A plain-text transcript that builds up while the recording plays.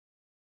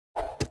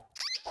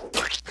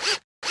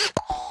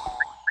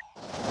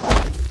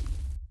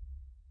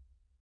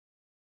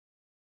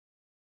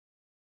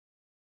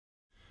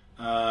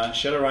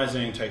Shadow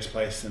Rising takes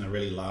place in a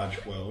really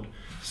large world,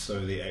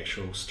 so the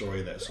actual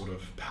story that sort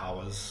of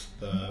powers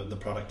the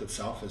product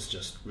itself is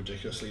just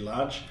ridiculously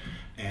large,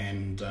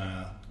 and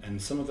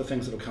some of the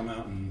things that will come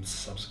out in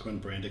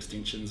subsequent brand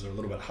extensions are a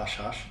little bit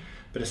hush-hush,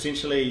 but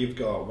essentially you've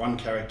got one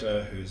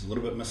character who's a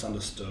little bit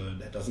misunderstood,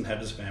 that doesn't have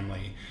his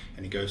family,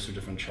 and he goes through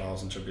different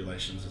trials and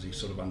tribulations as he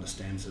sort of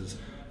understands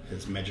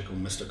his magical,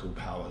 mystical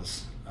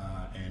powers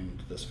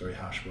and this very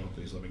harsh world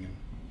that he's living in.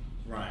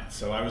 Right,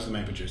 so I was the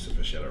main producer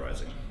for Shadow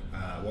Rising.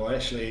 Well,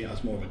 actually, I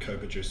was more of a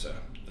co-producer.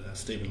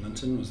 Stephen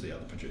Linton was the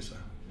other producer.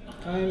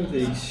 I'm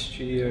the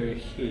studio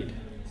head.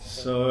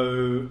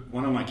 So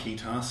one of my key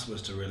tasks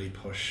was to really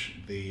push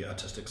the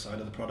artistic side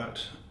of the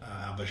product.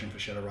 Our vision for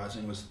Shadow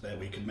Rising was that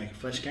we could make a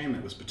Flash game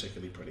that was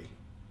particularly pretty.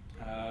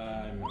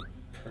 I'm a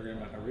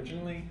programmer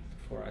originally,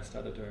 before I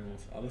started doing all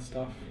this other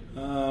stuff.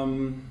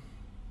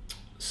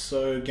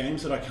 So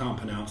games that I can't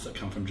pronounce that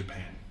come from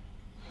Japan.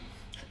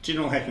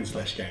 General hack and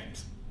slash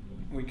games.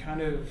 We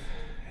kind of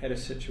had a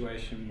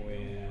situation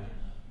where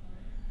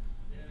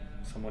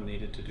someone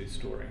needed to do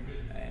story,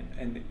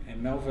 and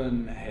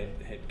Melvin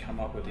had come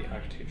up with the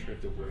architecture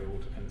of the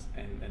world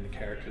and the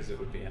characters that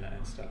would be in it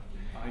and stuff.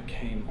 I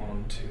came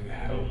on to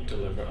help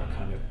deliver a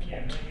kind of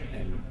plot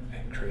and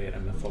create a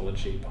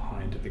mythology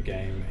behind the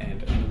game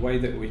and a way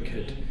that we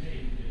could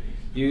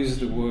use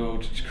the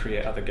world to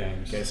create other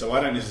games. Okay, so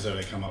I don't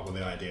necessarily come up with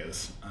the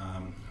ideas.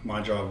 My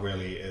job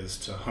really is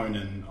to hone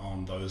in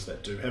on those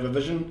that do have a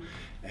vision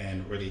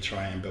and really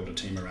try and build a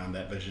team around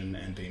that vision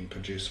and then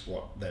produce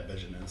what that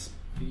vision is.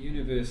 The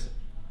universe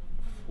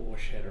for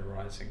Shadow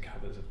Rising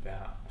covers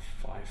about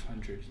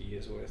 500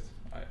 years worth.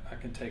 I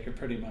can take it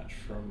pretty much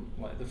from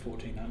like the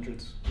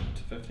 1400s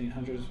to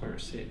 1500s where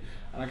it's set,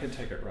 and I can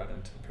take it right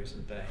into the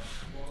present day.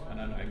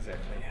 And I know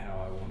exactly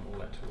how I want all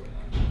that to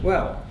work.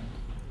 Well,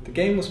 the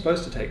game was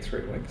supposed to take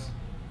 3 weeks.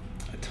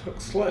 It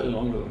took slightly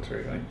longer than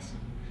 3 weeks.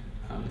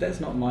 But that's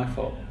not my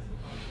fault.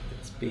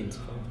 It's Ben's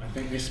fault. I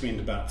think we spent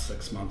about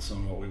 6 months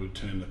on what we would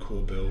term the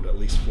core build. At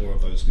least 4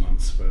 of those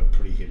months were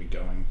pretty heavy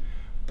going.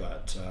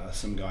 But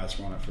some guys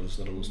were on it for as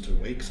little as 2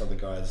 weeks. Other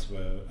guys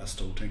are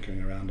still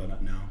tinkering around on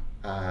it now.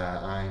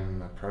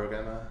 I'm a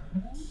programmer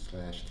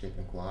slash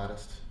technical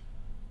artist.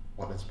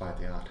 What inspired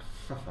the art?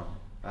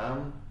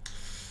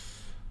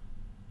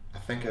 I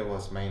think it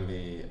was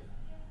mainly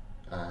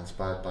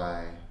inspired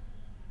by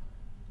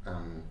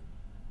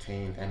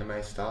teen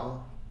anime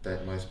style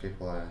that most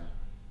people are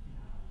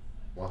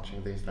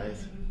watching these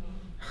days.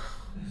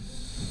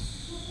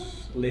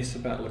 Less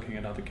about looking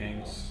at other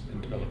games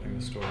and developing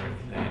the story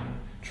than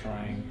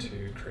trying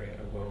to create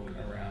a world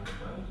around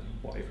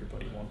what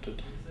everybody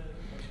wanted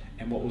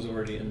and what was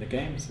already in the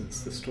game, since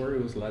the story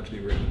was largely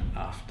written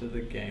after the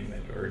game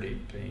had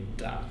already been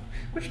done,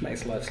 which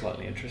makes life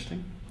slightly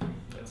interesting.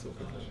 That's all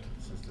good.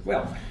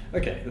 Well,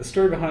 okay, the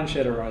story behind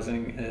Shadow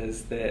Rising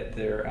is that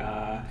there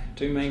are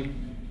 2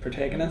 main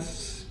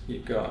protagonists.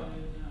 You've got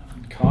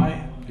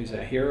Kai, who's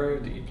our hero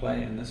that you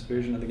play in this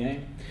version of the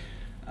game,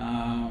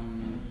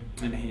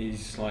 and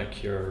he's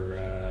like your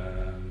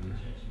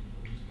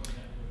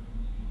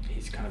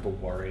he's kind of a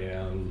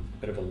warrior, a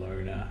bit of a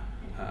loner,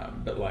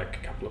 but like a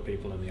couple of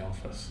people in the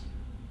office,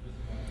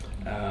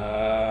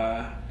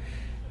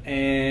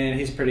 and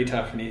he's pretty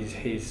tough, and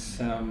he's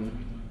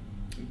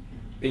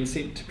been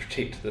sent to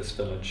protect this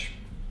village.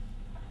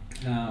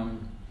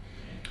 And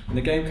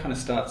the game kind of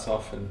starts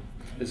off, and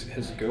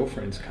his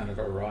girlfriend's kind of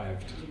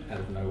arrived out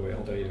of nowhere,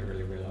 although you don't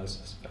really realise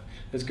this. But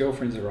his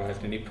girlfriend's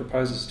arrived, and he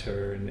proposes to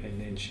her, and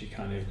then she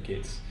kind of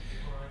gets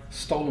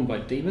stolen by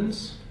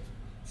demons.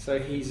 So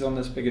he's on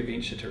this big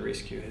adventure to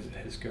rescue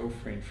his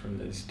girlfriend from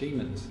these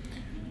demons.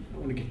 I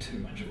don't want to get too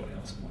much away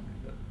on someone,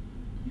 but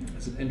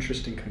it's an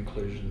interesting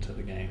conclusion to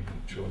the game,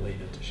 which will lead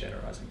into Shadow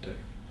Rising 2.